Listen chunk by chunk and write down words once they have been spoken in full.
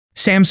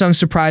Samsung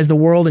surprised the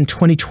world in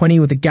 2020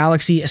 with the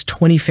Galaxy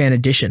S20 Fan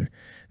Edition.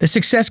 The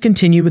success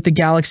continued with the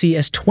Galaxy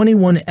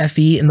S21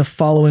 FE in the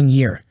following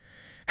year.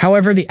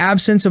 However, the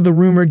absence of the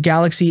rumored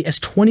Galaxy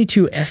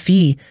S22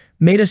 FE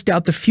made us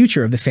doubt the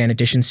future of the Fan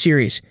Edition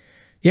series.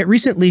 Yet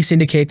recent leaks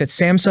indicate that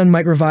Samsung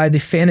might revive the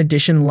Fan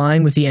Edition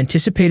line with the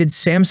anticipated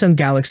Samsung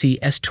Galaxy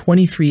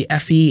S23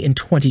 FE in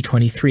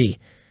 2023.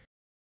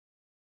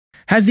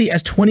 Has the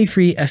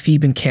S23 FE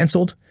been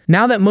cancelled?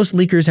 Now that most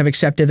leakers have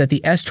accepted that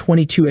the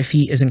S22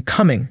 FE isn't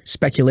coming,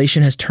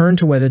 speculation has turned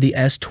to whether the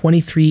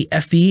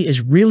S23 FE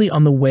is really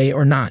on the way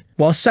or not.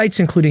 While sites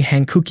including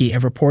Hankook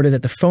have reported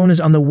that the phone is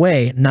on the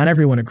way, not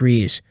everyone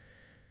agrees.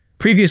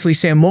 Previously,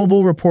 Sam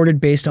Mobile reported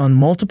based on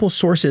multiple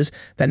sources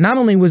that not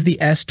only was the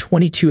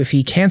S22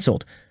 FE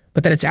cancelled,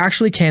 but that it's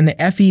actually canned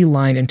the FE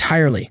line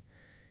entirely.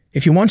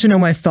 If you want to know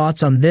my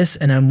thoughts on this,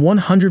 and I'm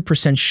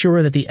 100%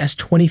 sure that the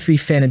S23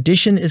 Fan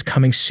Edition is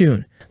coming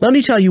soon, let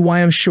me tell you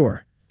why I'm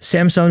sure.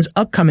 Samsung's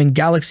upcoming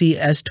Galaxy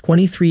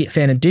S23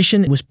 Fan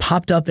Edition was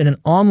popped up in an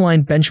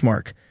online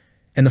benchmark,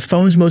 and the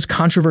phone's most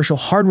controversial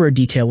hardware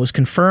detail was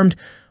confirmed,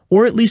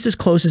 or at least as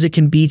close as it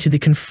can be to the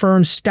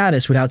confirmed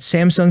status without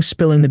Samsung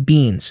spilling the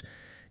beans.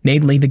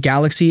 Namely, the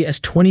Galaxy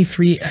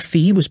S23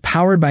 FE was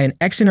powered by an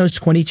Exynos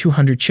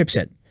 2200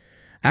 chipset.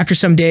 After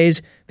some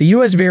days, the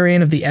US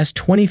variant of the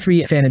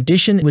S23 Fan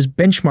Edition was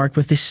benchmarked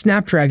with the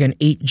Snapdragon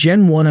 8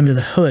 Gen 1 under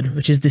the hood,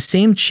 which is the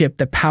same chip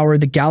that powered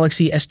the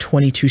Galaxy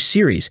S22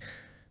 series.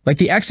 Like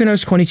the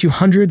Exynos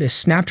 2200, the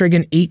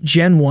Snapdragon 8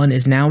 Gen 1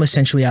 is now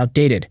essentially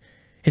outdated.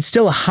 It's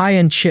still a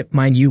high-end chip,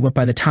 mind you, but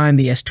by the time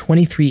the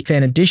S23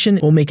 Fan Edition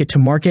will make it to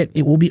market,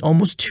 it will be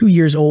almost 2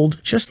 years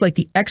old, just like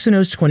the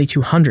Exynos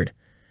 2200.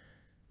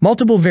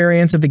 Multiple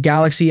variants of the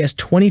Galaxy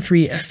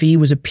S23 FE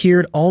was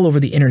appeared all over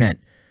the internet.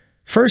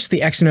 First, the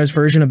Exynos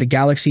version of the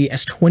Galaxy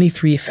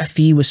S23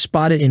 FE was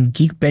spotted in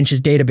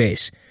Geekbench's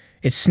database.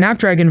 Its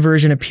Snapdragon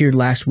version appeared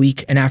last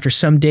week, and after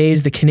some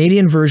days, the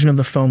Canadian version of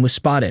the phone was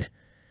spotted.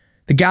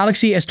 The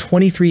Galaxy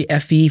S23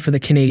 FE for the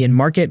Canadian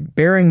market,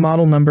 bearing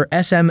model number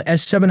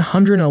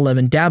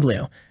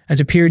SM-S711W, has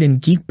appeared in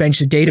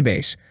Geekbench's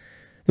database.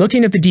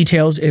 Looking at the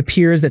details, it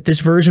appears that this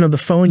version of the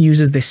phone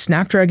uses the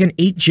Snapdragon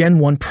 8 Gen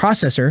 1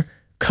 processor,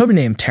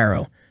 codenamed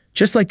Taro,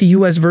 just like the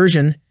US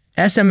version,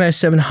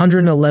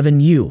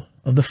 SM-S711U,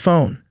 of the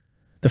phone.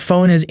 The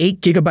phone has 8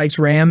 GB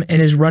RAM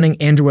and is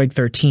running Android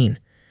 13.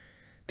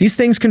 These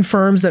things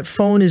confirms that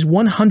phone is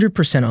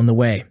 100% on the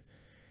way.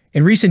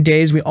 In recent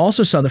days, we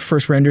also saw the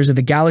first renders of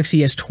the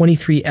Galaxy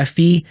S23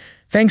 FE,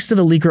 thanks to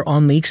the leaker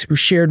OnLeaks who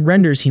shared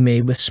renders he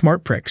made with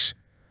SmartPrix.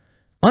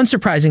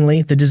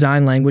 Unsurprisingly, the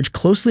design language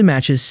closely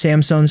matches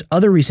Samsung's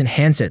other recent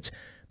handsets,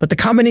 but the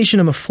combination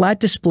of a flat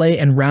display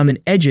and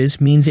rounded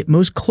edges means it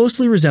most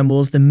closely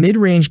resembles the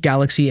mid-range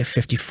Galaxy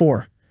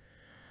F54.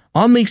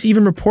 OnLeaks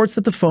even reports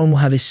that the phone will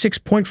have a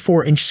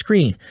 6.4-inch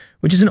screen,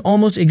 which is an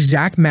almost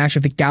exact match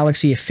of the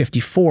Galaxy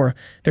F54.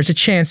 There's a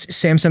chance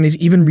Samsung is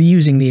even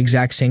reusing the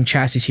exact same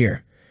chassis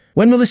here.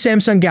 When will the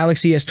Samsung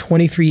Galaxy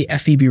S23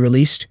 FE be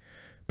released?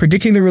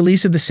 Predicting the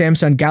release of the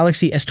Samsung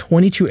Galaxy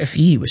S22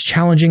 FE was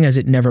challenging as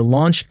it never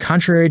launched,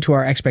 contrary to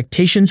our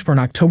expectations for an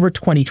October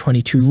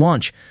 2022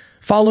 launch,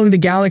 following the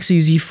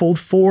Galaxy Z Fold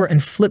 4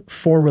 and Flip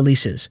 4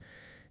 releases.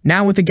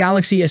 Now, with the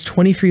Galaxy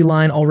S23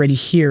 line already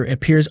here, it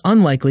appears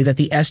unlikely that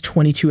the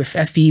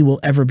S22 FE will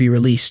ever be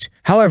released.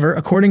 However,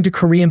 according to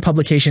Korean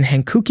publication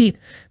Hankook,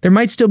 there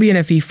might still be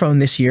an FE phone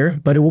this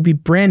year, but it will be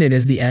branded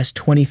as the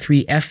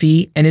S23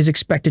 FE and is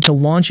expected to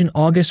launch in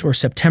August or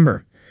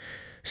September.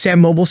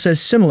 Sam Mobile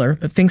says similar,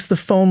 but thinks the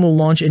phone will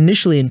launch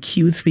initially in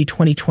Q3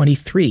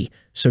 2023,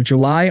 so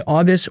July,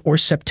 August, or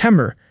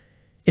September,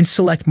 in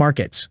select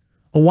markets.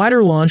 A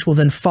wider launch will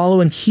then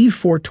follow in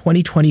Q4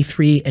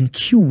 2023 and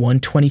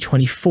Q1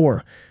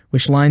 2024,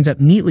 which lines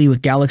up neatly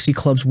with Galaxy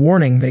Club's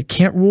warning that it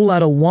can't rule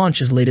out a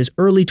launch as late as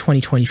early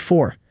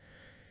 2024.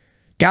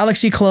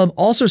 Galaxy Club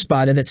also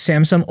spotted that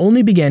Samsung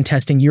only began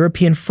testing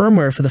European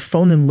firmware for the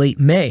phone in late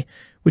May,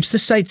 which the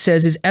site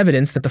says is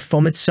evidence that the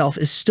phone itself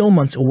is still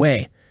months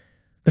away.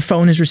 The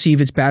phone has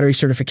received its battery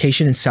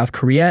certification in South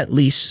Korea at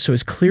least, so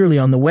is clearly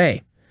on the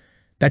way.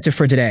 That's it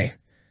for today.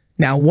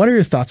 Now, what are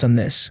your thoughts on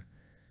this?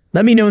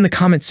 Let me know in the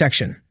comment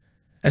section.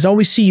 As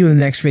always, see you in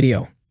the next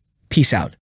video. Peace out.